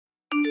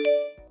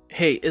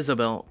Hey,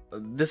 Isabelle,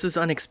 this is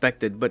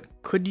unexpected, but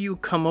could you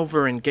come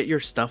over and get your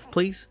stuff,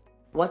 please?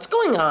 What's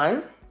going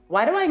on?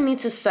 Why do I need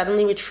to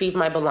suddenly retrieve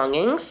my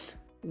belongings?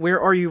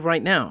 Where are you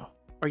right now?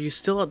 Are you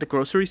still at the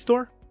grocery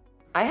store?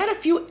 I had a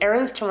few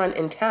errands to run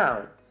in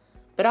town,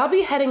 but I'll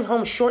be heading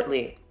home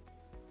shortly.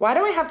 Why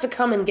do I have to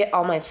come and get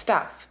all my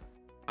stuff?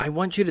 I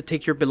want you to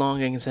take your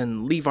belongings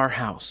and leave our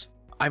house.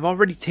 I've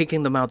already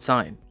taken them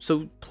outside,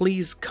 so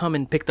please come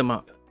and pick them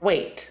up.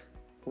 Wait,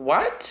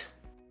 what?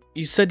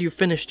 You said you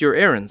finished your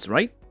errands,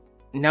 right?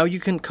 Now you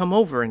can come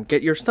over and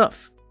get your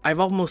stuff. I've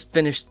almost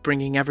finished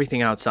bringing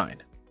everything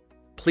outside.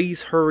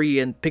 Please hurry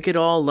and pick it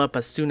all up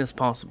as soon as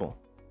possible.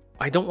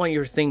 I don't want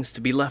your things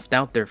to be left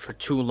out there for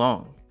too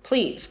long.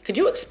 Please, could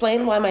you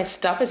explain why my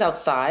stuff is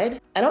outside?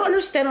 I don't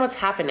understand what's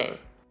happening.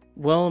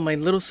 Well, my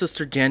little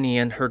sister Jenny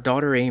and her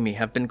daughter Amy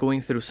have been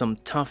going through some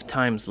tough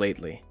times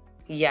lately.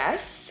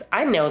 Yes,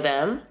 I know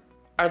them.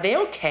 Are they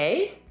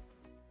okay?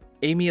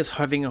 Amy is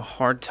having a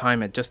hard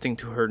time adjusting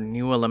to her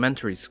new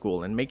elementary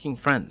school and making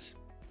friends.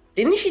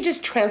 Didn't she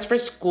just transfer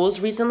schools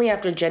recently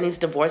after Jenny's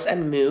divorce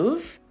and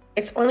move?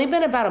 It's only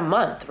been about a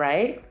month,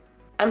 right?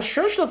 I'm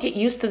sure she'll get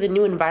used to the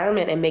new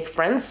environment and make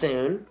friends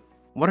soon.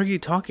 What are you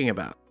talking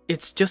about?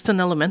 It's just an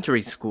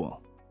elementary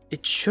school.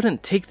 It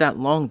shouldn't take that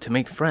long to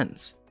make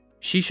friends.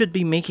 She should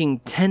be making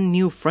 10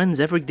 new friends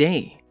every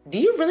day. Do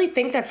you really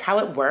think that's how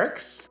it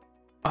works?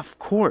 Of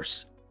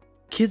course.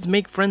 Kids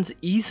make friends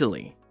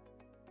easily.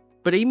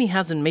 But Amy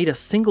hasn't made a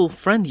single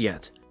friend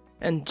yet,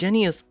 and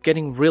Jenny is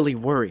getting really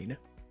worried.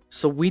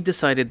 So we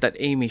decided that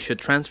Amy should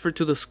transfer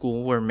to the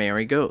school where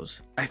Mary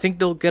goes. I think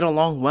they'll get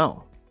along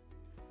well.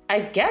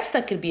 I guess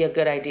that could be a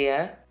good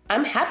idea.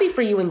 I'm happy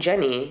for you and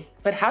Jenny,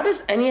 but how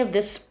does any of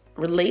this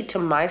relate to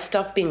my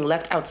stuff being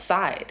left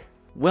outside?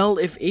 Well,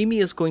 if Amy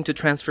is going to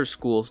transfer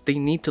schools, they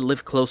need to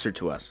live closer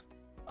to us.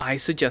 I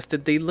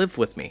suggested they live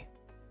with me.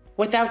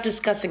 Without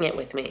discussing it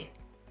with me.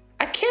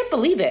 I can't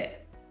believe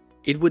it.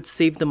 It would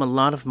save them a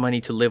lot of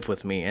money to live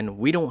with me, and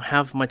we don't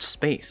have much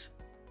space.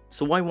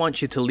 So I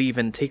want you to leave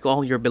and take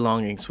all your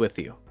belongings with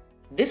you.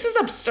 This is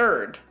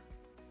absurd.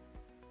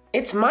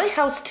 It's my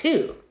house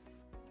too.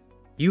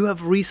 You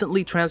have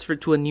recently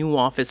transferred to a new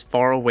office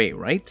far away,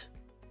 right?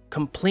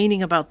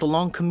 Complaining about the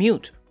long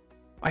commute.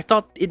 I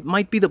thought it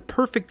might be the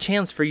perfect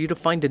chance for you to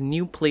find a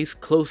new place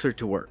closer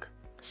to work.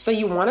 So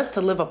you want us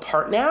to live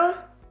apart now?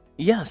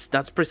 Yes,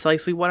 that's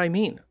precisely what I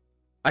mean.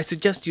 I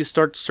suggest you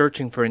start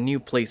searching for a new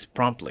place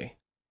promptly.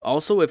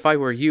 Also, if I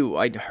were you,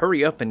 I'd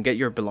hurry up and get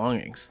your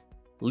belongings.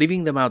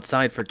 Leaving them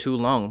outside for too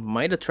long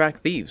might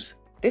attract thieves.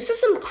 This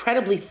is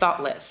incredibly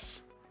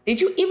thoughtless. Did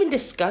you even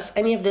discuss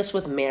any of this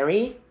with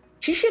Mary?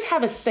 She should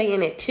have a say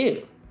in it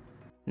too.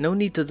 No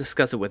need to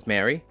discuss it with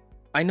Mary.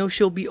 I know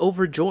she'll be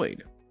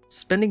overjoyed.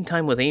 Spending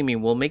time with Amy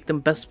will make them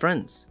best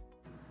friends.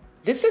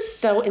 This is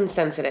so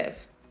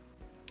insensitive.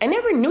 I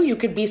never knew you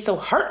could be so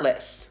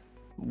heartless.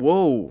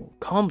 Whoa,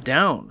 calm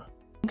down.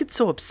 Don't get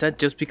so upset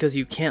just because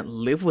you can't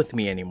live with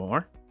me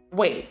anymore.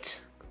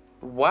 Wait,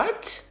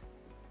 what?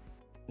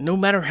 No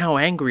matter how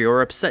angry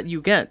or upset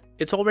you get,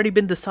 it's already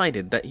been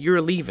decided that you're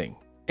leaving,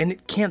 and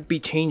it can't be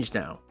changed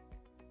now.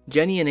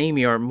 Jenny and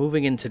Amy are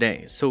moving in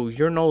today, so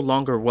you're no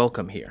longer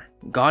welcome here.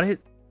 Got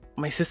it?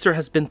 My sister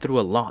has been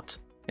through a lot,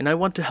 and I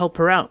want to help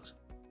her out.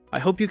 I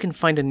hope you can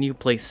find a new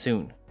place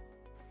soon.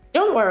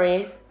 Don't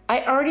worry,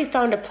 I already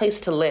found a place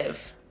to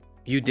live.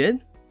 You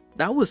did?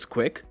 That was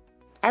quick.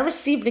 I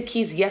received the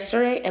keys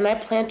yesterday and I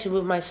plan to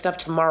move my stuff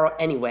tomorrow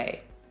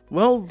anyway.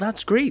 Well,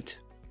 that's great.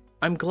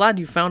 I'm glad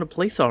you found a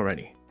place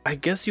already. I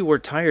guess you were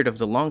tired of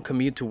the long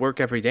commute to work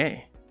every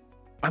day.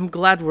 I'm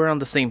glad we're on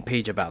the same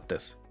page about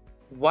this.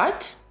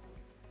 What?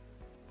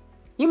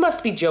 You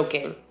must be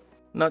joking.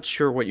 Not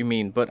sure what you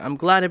mean, but I'm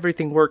glad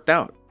everything worked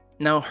out.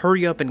 Now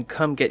hurry up and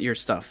come get your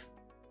stuff.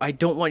 I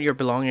don't want your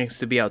belongings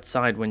to be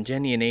outside when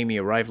Jenny and Amy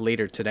arrive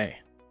later today.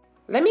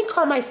 Let me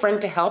call my friend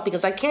to help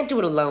because I can't do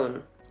it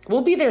alone.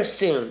 We'll be there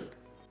soon.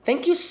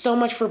 Thank you so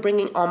much for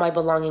bringing all my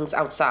belongings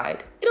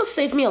outside. It'll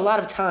save me a lot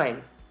of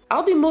time.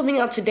 I'll be moving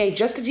out today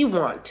just as you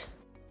want.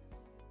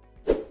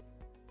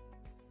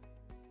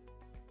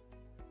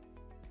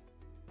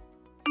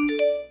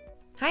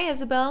 Hi,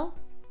 Isabelle.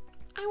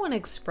 I want to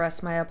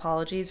express my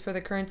apologies for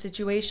the current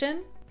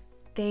situation.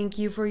 Thank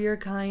you for your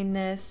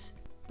kindness.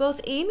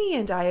 Both Amy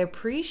and I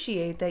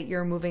appreciate that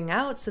you're moving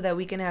out so that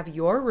we can have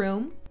your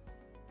room.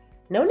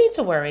 No need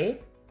to worry.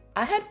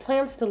 I had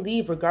plans to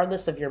leave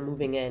regardless of your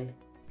moving in.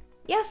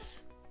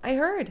 Yes, I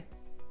heard.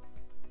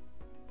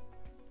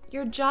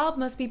 Your job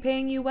must be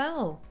paying you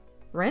well.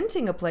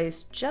 Renting a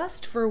place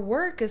just for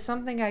work is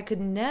something I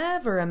could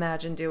never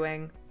imagine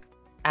doing.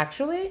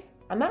 Actually,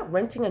 I'm not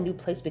renting a new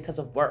place because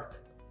of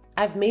work.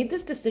 I've made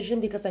this decision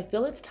because I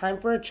feel it's time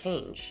for a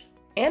change.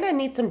 And I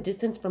need some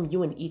distance from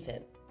you and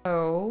Ethan.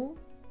 Oh?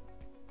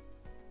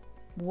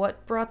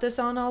 What brought this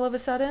on all of a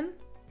sudden?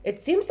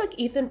 It seems like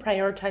Ethan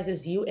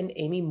prioritizes you and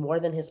Amy more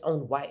than his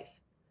own wife.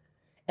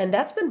 And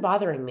that's been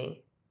bothering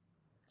me.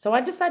 So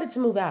I decided to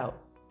move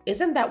out.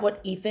 Isn't that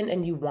what Ethan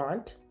and you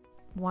want?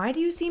 Why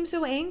do you seem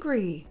so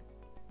angry?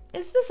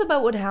 Is this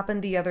about what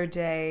happened the other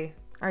day?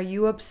 Are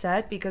you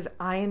upset because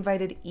I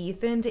invited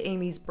Ethan to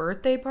Amy's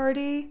birthday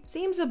party?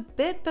 Seems a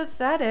bit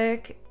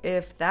pathetic,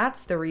 if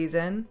that's the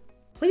reason.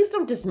 Please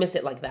don't dismiss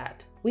it like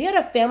that. We had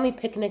a family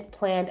picnic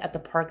planned at the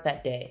park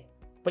that day,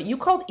 but you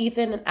called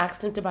Ethan and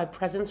asked him to buy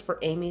presents for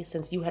Amy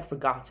since you had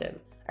forgotten.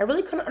 I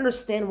really couldn't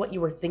understand what you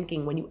were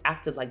thinking when you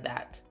acted like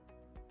that.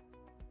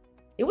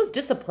 It was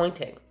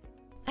disappointing.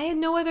 I had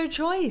no other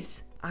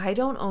choice. I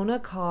don't own a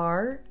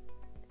car,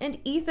 and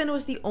Ethan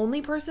was the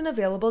only person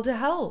available to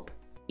help.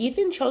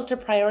 Ethan chose to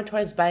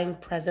prioritize buying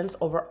presents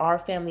over our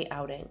family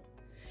outing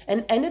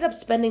and ended up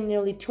spending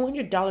nearly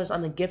 $200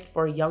 on a gift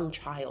for a young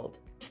child.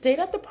 He stayed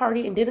at the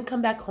party and didn't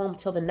come back home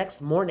till the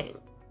next morning.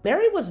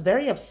 Mary was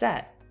very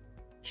upset.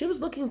 She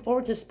was looking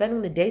forward to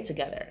spending the day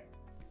together.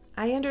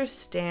 I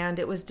understand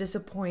it was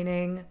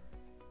disappointing,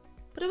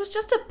 but it was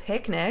just a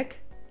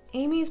picnic.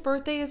 Amy's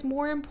birthday is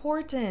more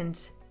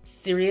important.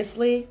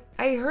 Seriously?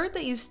 I heard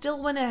that you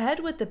still went ahead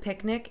with the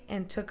picnic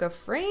and took a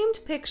framed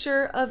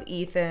picture of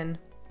Ethan.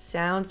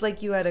 Sounds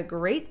like you had a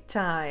great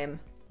time.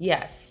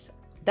 Yes,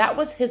 that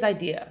was his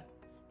idea,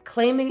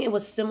 claiming it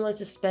was similar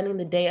to spending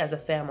the day as a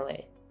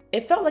family.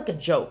 It felt like a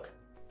joke.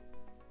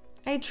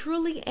 I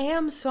truly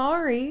am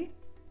sorry.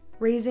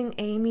 Raising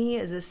Amy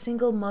as a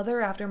single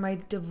mother after my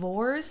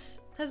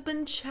divorce has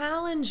been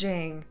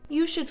challenging.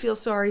 You should feel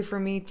sorry for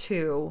me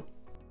too.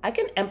 I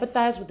can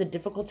empathize with the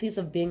difficulties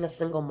of being a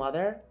single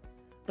mother,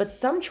 but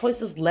some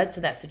choices led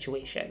to that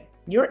situation.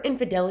 Your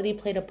infidelity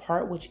played a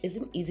part which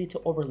isn't easy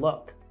to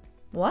overlook.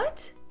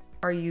 What?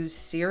 Are you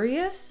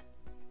serious?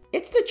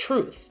 It's the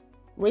truth.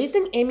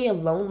 Raising Amy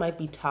alone might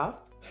be tough,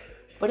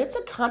 but it's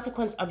a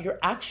consequence of your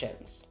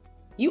actions.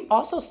 You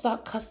also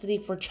sought custody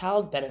for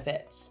child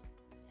benefits,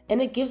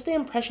 and it gives the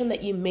impression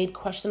that you made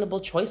questionable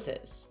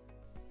choices.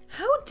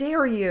 How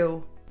dare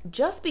you?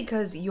 Just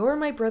because you're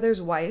my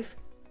brother's wife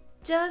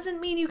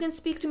doesn't mean you can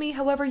speak to me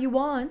however you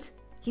want.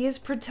 He is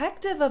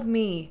protective of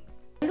me.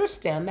 I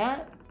understand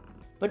that,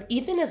 but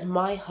Ethan is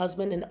my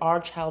husband and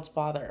our child's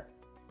father.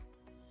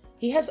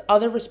 He has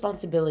other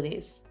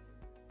responsibilities,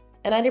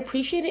 and I'd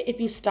appreciate it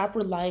if you stop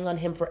relying on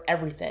him for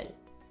everything.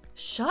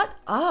 Shut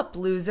up,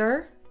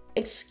 loser.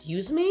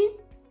 Excuse me?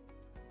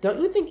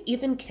 Don't you think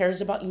Ethan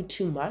cares about you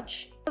too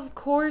much? Of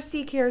course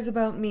he cares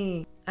about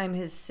me. I'm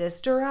his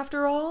sister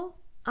after all.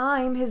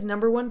 I'm his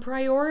 #1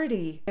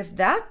 priority. If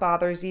that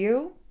bothers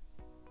you,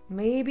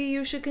 maybe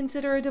you should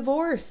consider a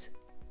divorce.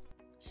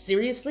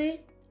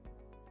 Seriously?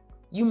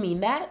 You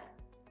mean that?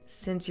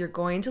 Since you're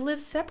going to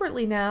live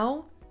separately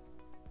now,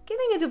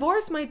 getting a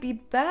divorce might be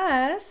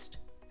best.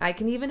 I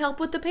can even help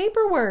with the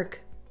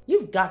paperwork.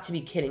 You've got to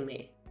be kidding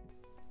me.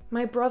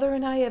 My brother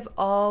and I have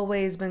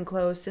always been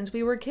close since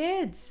we were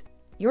kids.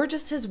 You're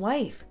just his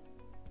wife.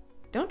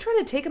 Don't try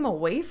to take him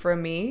away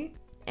from me.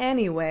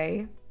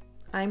 Anyway,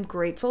 I'm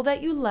grateful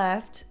that you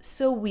left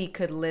so we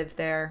could live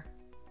there.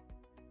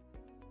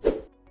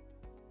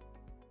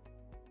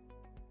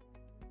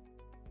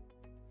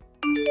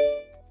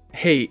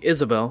 Hey,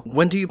 Isabelle,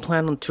 when do you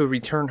plan to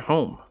return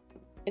home?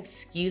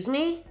 Excuse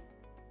me?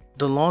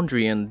 The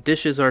laundry and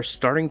dishes are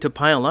starting to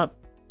pile up.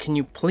 Can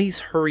you please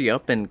hurry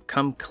up and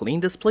come clean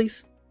this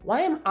place?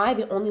 Why am I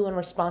the only one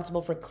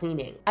responsible for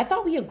cleaning? I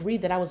thought we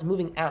agreed that I was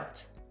moving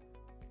out.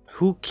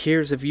 Who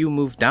cares if you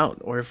moved out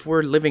or if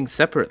we're living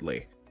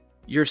separately?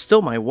 You're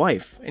still my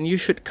wife, and you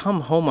should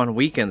come home on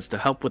weekends to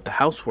help with the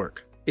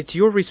housework. It's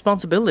your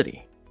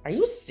responsibility. Are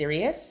you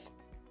serious?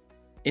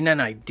 In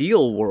an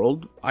ideal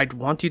world, I'd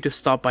want you to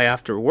stop by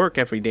after work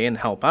every day and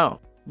help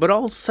out, but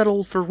I'll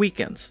settle for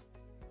weekends.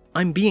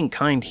 I'm being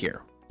kind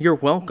here. You're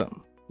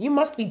welcome. You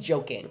must be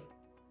joking.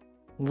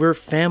 We're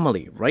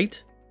family,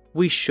 right?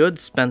 We should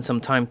spend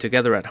some time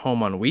together at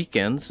home on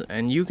weekends,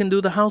 and you can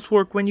do the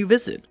housework when you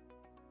visit.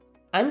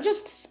 I'm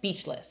just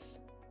speechless.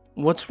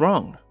 What's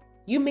wrong?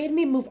 You made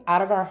me move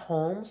out of our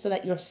home so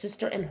that your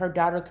sister and her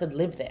daughter could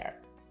live there.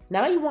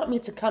 Now you want me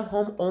to come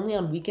home only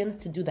on weekends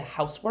to do the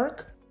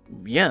housework?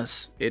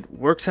 Yes, it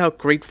works out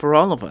great for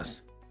all of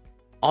us.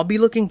 I'll be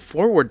looking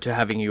forward to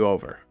having you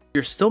over.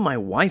 You're still my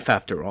wife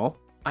after all.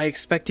 I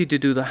expect you to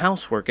do the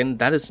housework, and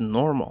that is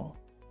normal.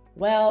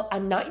 Well,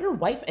 I'm not your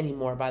wife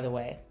anymore, by the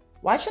way.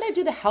 Why should I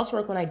do the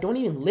housework when I don't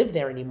even live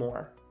there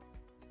anymore?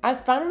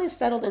 I've finally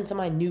settled into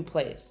my new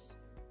place.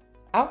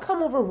 I'll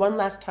come over one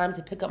last time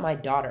to pick up my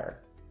daughter,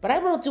 but I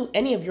won't do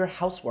any of your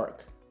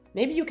housework.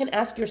 Maybe you can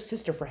ask your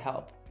sister for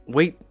help.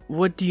 Wait,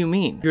 what do you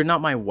mean? You're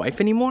not my wife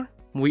anymore?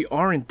 We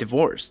aren't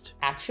divorced.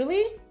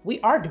 Actually,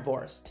 we are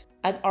divorced.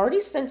 I've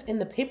already sent in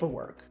the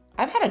paperwork.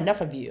 I've had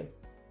enough of you.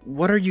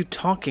 What are you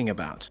talking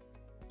about?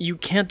 You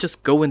can't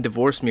just go and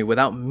divorce me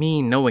without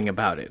me knowing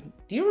about it.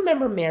 Do you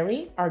remember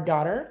Mary, our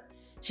daughter?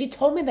 She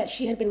told me that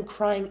she had been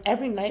crying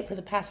every night for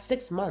the past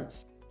 6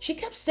 months. She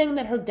kept saying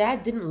that her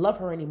dad didn't love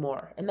her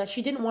anymore and that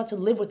she didn't want to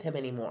live with him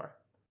anymore.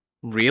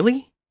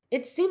 Really?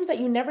 It seems that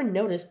you never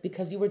noticed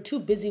because you were too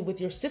busy with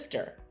your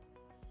sister,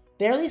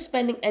 barely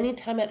spending any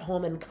time at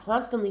home and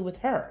constantly with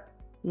her.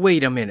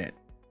 Wait a minute.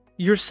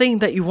 You're saying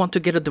that you want to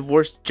get a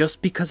divorce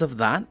just because of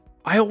that?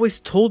 I always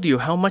told you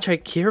how much I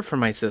care for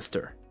my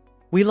sister.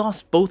 We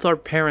lost both our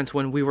parents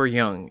when we were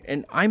young,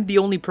 and I'm the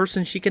only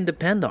person she can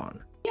depend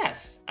on.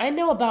 Yes, I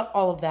know about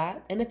all of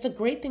that, and it's a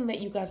great thing that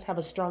you guys have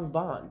a strong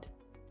bond.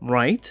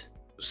 Right?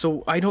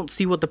 So I don't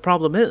see what the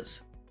problem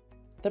is.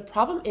 The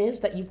problem is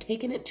that you've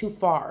taken it too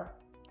far.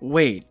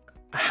 Wait,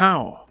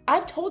 how?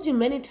 I've told you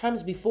many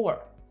times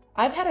before.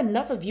 I've had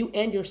enough of you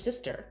and your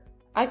sister.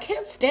 I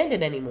can't stand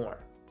it anymore.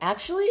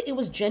 Actually, it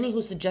was Jenny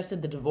who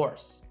suggested the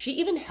divorce. She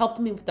even helped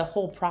me with the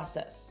whole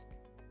process.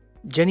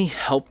 Jenny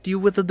helped you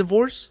with the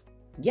divorce?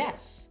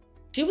 Yes.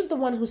 She was the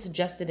one who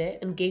suggested it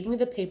and gave me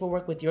the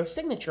paperwork with your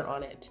signature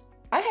on it.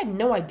 I had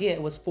no idea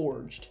it was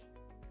forged.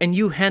 And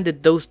you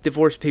handed those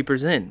divorce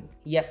papers in?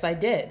 Yes, I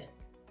did.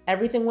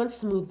 Everything went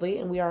smoothly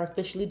and we are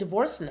officially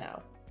divorced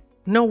now.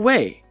 No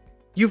way.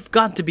 You've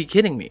got to be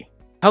kidding me.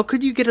 How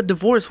could you get a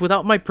divorce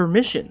without my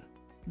permission?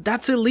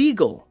 That's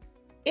illegal.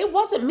 It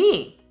wasn't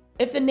me.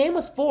 If the name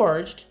was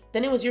forged,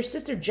 then it was your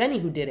sister Jenny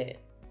who did it.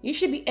 You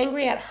should be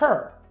angry at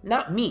her,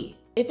 not me.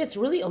 If it's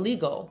really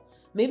illegal,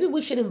 maybe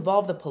we should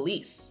involve the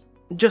police.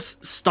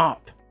 Just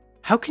stop.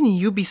 How can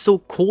you be so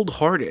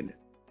cold-hearted?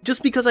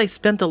 Just because I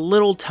spent a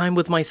little time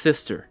with my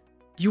sister.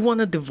 You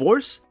want a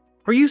divorce?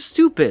 Are you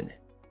stupid?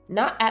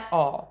 Not at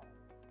all.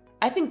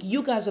 I think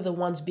you guys are the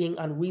ones being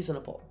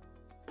unreasonable.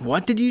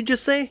 What did you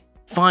just say?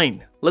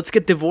 Fine, let's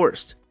get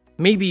divorced.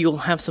 Maybe you'll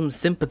have some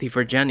sympathy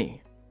for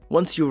Jenny.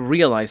 Once you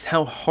realize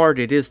how hard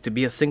it is to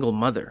be a single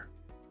mother.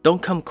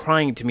 Don't come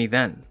crying to me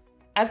then.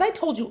 As I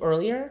told you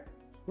earlier,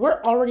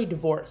 we're already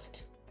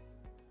divorced.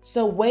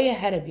 So way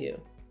ahead of you.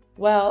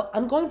 Well,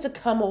 I'm going to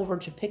come over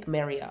to pick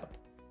Mary up.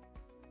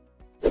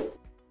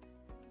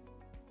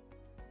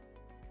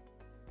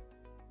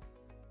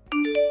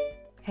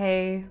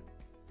 Hey,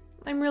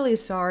 I'm really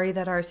sorry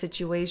that our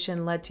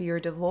situation led to your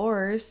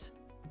divorce.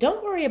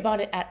 Don't worry about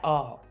it at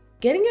all.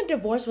 Getting a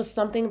divorce was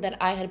something that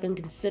I had been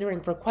considering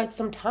for quite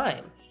some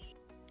time.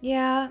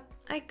 Yeah,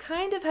 I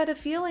kind of had a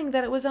feeling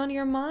that it was on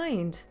your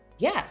mind.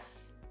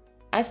 Yes.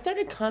 I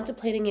started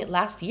contemplating it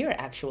last year,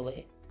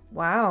 actually.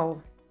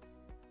 Wow.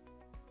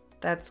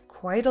 That's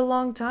quite a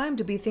long time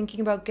to be thinking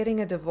about getting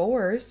a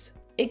divorce.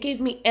 It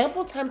gave me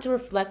ample time to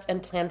reflect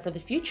and plan for the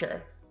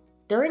future.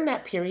 During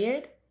that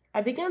period,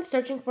 I began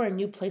searching for a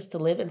new place to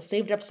live and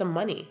saved up some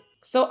money.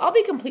 So I'll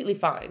be completely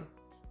fine.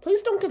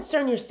 Please don't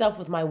concern yourself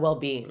with my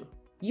well-being.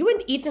 You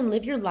and Ethan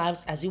live your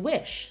lives as you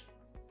wish.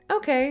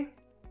 Okay,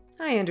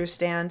 I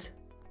understand.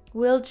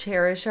 We'll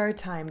cherish our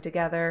time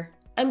together.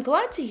 I'm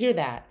glad to hear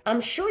that. I'm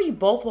sure you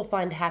both will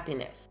find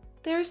happiness.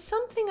 There's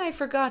something I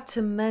forgot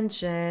to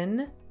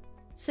mention.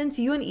 Since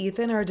you and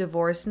Ethan are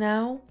divorced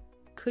now,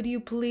 could you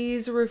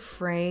please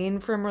refrain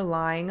from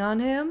relying on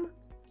him?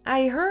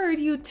 I heard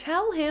you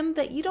tell him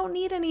that you don't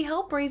need any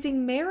help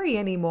raising Mary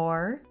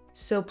anymore.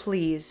 So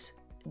please,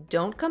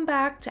 don't come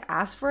back to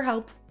ask for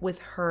help with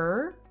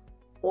her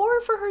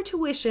or for her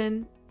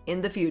tuition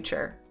in the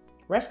future.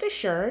 Rest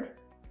assured,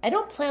 I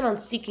don't plan on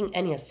seeking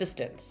any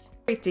assistance.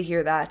 Great to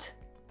hear that.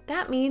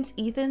 That means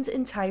Ethan's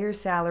entire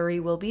salary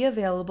will be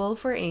available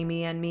for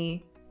Amy and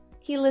me.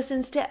 He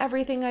listens to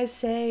everything I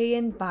say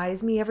and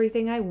buys me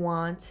everything I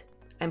want.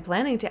 I'm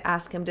planning to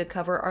ask him to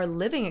cover our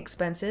living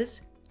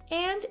expenses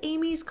and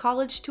Amy's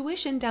college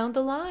tuition down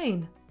the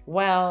line.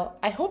 Well,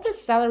 I hope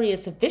his salary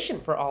is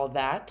sufficient for all of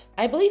that.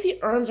 I believe he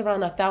earns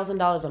around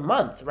 $1,000 a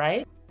month,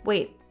 right?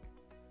 Wait,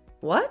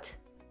 what?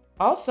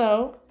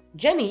 Also,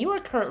 Jenny, you are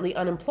currently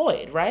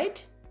unemployed,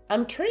 right?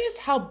 I'm curious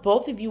how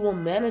both of you will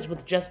manage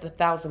with just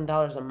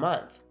 $1,000 a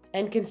month.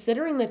 And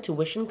considering the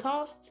tuition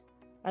costs,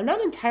 I'm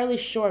not entirely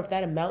sure if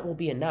that amount will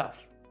be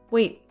enough.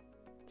 Wait,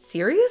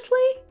 seriously?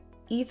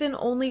 Ethan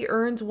only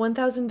earns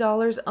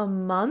 $1,000 a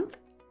month?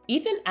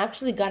 Ethan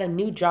actually got a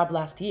new job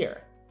last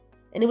year,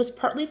 and it was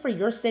partly for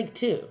your sake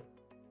too.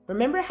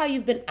 Remember how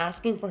you've been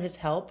asking for his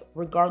help,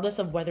 regardless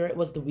of whether it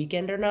was the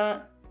weekend or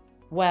not?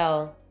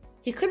 Well,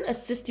 he couldn't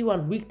assist you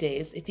on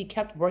weekdays if he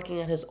kept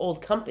working at his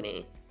old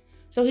company,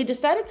 so he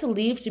decided to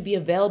leave to be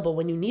available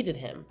when you needed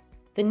him.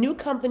 The new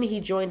company he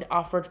joined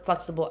offered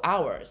flexible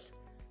hours,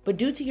 but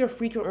due to your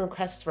frequent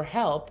requests for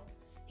help,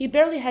 he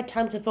barely had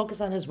time to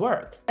focus on his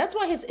work. That's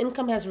why his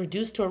income has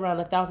reduced to around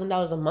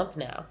 $1,000 a month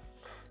now.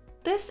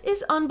 This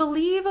is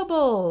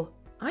unbelievable.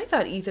 I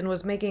thought Ethan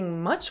was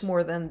making much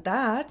more than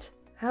that.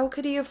 How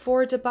could he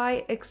afford to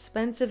buy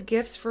expensive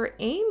gifts for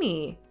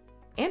Amy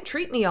and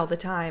treat me all the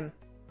time?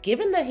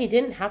 Given that he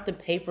didn't have to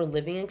pay for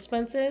living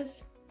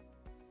expenses,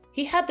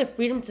 he had the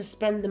freedom to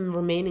spend the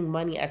remaining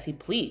money as he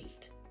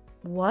pleased.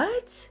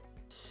 What?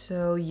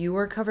 So you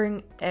were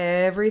covering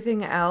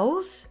everything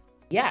else?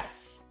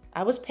 Yes,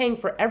 I was paying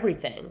for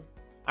everything.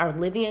 Our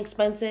living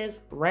expenses,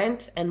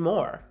 rent, and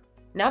more.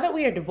 Now that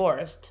we are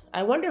divorced,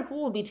 I wonder who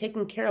will be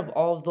taking care of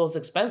all of those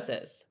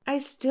expenses. I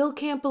still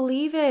can't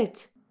believe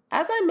it.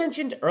 As I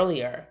mentioned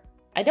earlier,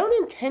 I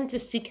don't intend to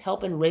seek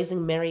help in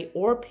raising Mary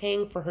or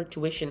paying for her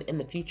tuition in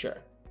the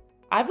future.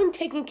 I've been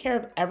taking care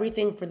of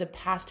everything for the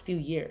past few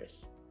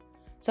years,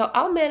 so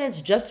I'll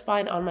manage just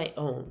fine on my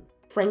own.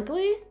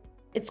 Frankly,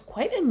 it's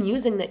quite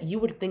amusing that you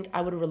would think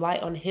I would rely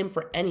on him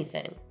for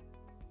anything.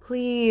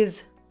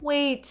 Please,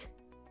 wait.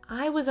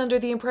 I was under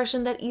the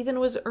impression that Ethan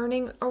was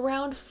earning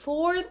around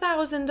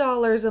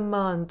 $4,000 a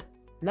month.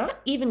 Not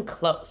even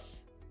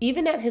close.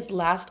 Even at his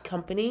last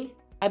company,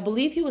 I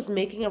believe he was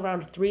making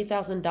around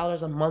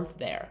 $3,000 a month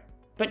there.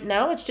 But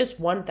now it's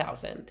just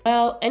 $1,000.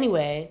 Well,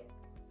 anyway,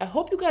 I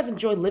hope you guys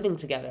enjoy living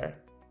together.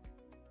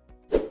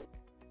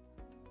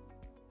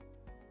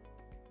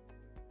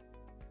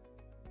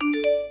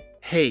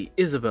 Hey,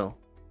 Isabelle.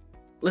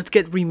 Let's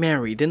get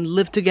remarried and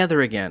live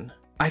together again.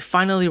 I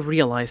finally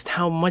realized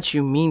how much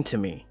you mean to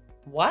me.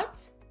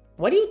 What?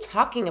 What are you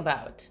talking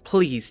about?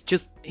 Please,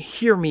 just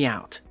hear me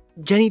out.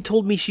 Jenny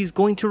told me she's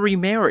going to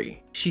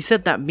remarry. She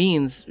said that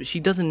means she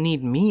doesn't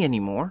need me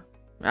anymore.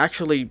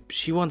 Actually,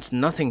 she wants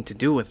nothing to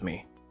do with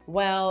me.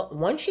 Well,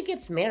 once she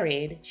gets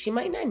married, she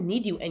might not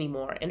need you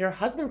anymore and her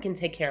husband can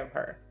take care of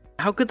her.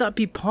 How could that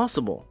be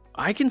possible?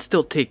 I can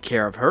still take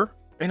care of her.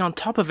 And on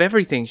top of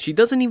everything, she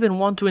doesn't even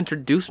want to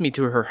introduce me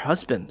to her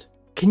husband.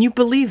 Can you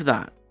believe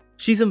that?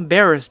 She's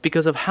embarrassed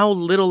because of how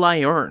little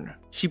I earn.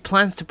 She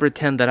plans to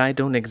pretend that I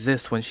don't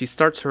exist when she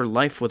starts her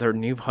life with her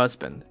new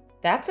husband.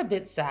 That's a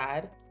bit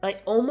sad. I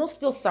almost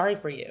feel sorry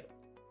for you.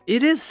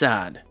 It is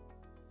sad.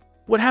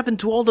 What happened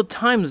to all the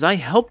times I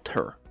helped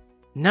her?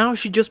 Now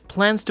she just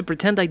plans to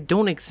pretend I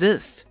don't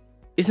exist.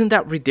 Isn't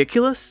that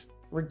ridiculous?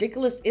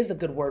 Ridiculous is a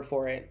good word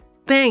for it.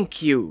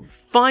 Thank you.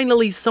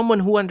 Finally, someone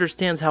who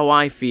understands how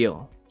I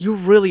feel. You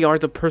really are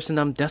the person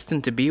I'm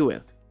destined to be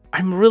with.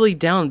 I'm really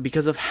down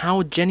because of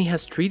how Jenny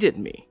has treated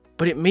me,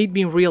 but it made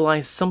me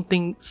realize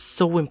something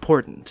so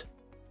important.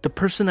 The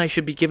person I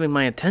should be giving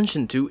my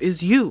attention to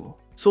is you.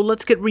 So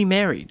let's get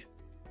remarried.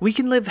 We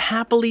can live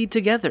happily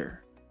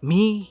together.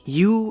 Me,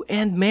 you,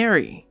 and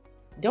Mary.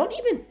 Don't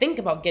even think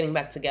about getting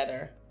back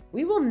together.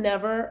 We will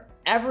never,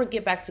 ever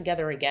get back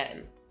together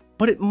again.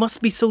 But it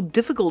must be so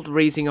difficult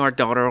raising our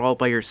daughter all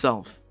by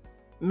yourself.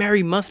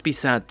 Mary must be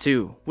sad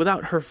too,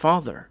 without her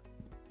father.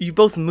 You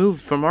both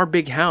moved from our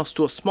big house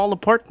to a small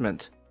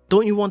apartment.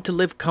 Don't you want to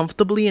live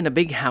comfortably in a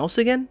big house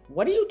again?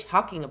 What are you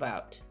talking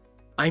about?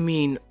 I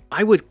mean,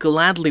 I would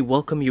gladly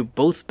welcome you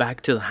both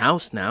back to the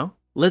house now.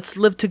 Let's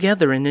live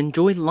together and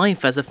enjoy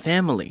life as a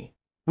family.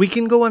 We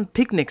can go on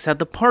picnics at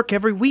the park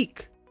every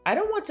week. I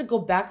don't want to go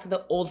back to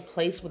the old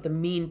place with a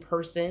mean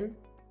person.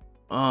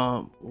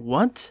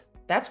 What?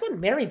 That's what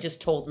Mary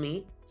just told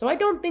me, so I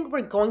don't think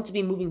we're going to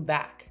be moving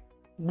back.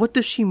 What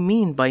does she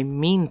mean by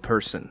mean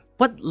person?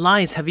 What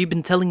lies have you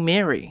been telling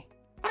Mary?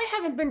 I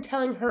haven't been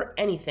telling her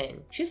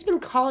anything. She's been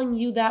calling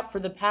you that for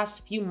the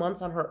past few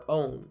months on her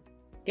own.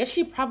 Guess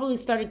she probably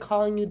started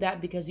calling you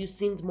that because you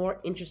seemed more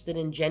interested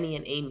in Jenny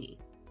and Amy.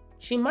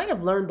 She might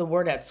have learned the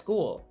word at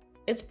school.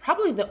 It's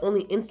probably the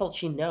only insult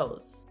she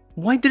knows.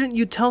 Why didn't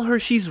you tell her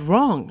she's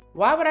wrong?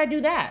 Why would I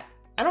do that?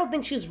 I don't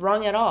think she's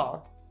wrong at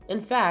all.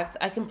 In fact,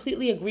 I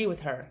completely agree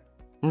with her.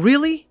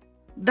 Really?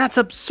 That's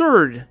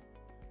absurd.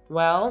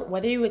 Well,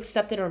 whether you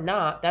accept it or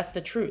not, that's the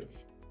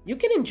truth. You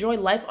can enjoy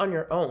life on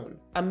your own.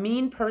 A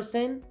mean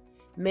person,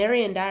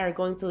 Mary and I are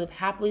going to live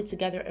happily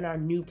together in our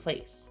new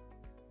place.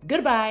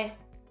 Goodbye.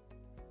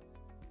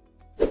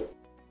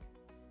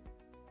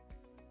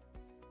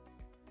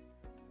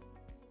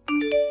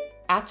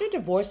 After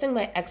divorcing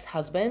my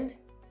ex-husband,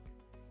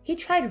 he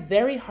tried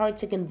very hard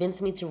to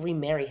convince me to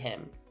remarry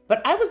him,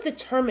 but I was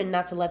determined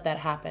not to let that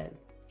happen.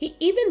 He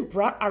even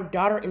brought our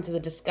daughter into the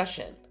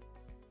discussion,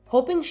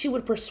 hoping she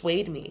would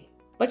persuade me,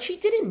 but she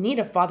didn't need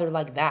a father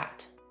like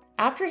that.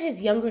 After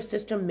his younger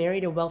sister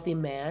married a wealthy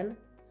man,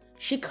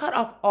 she cut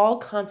off all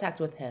contact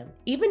with him,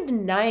 even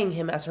denying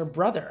him as her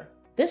brother.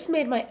 This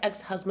made my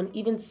ex-husband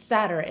even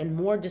sadder and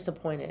more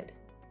disappointed.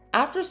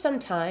 After some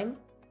time,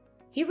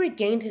 he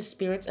regained his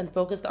spirits and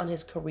focused on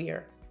his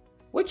career,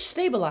 which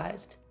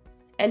stabilized,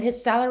 and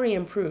his salary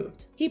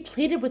improved. He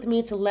pleaded with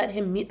me to let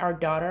him meet our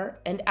daughter,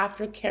 and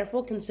after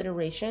careful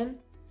consideration,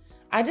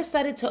 I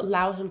decided to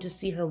allow him to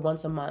see her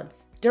once a month.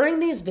 During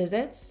these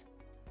visits,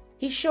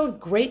 he showed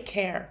great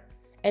care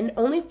and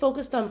only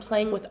focused on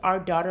playing with our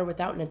daughter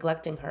without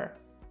neglecting her.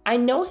 I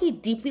know he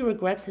deeply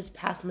regrets his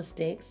past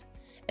mistakes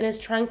and is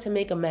trying to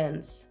make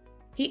amends.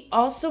 He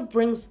also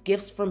brings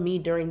gifts for me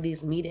during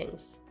these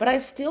meetings, but I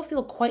still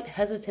feel quite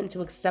hesitant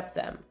to accept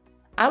them.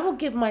 I will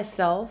give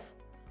myself,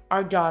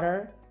 our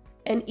daughter,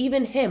 and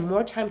even him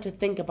more time to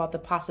think about the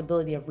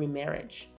possibility of remarriage.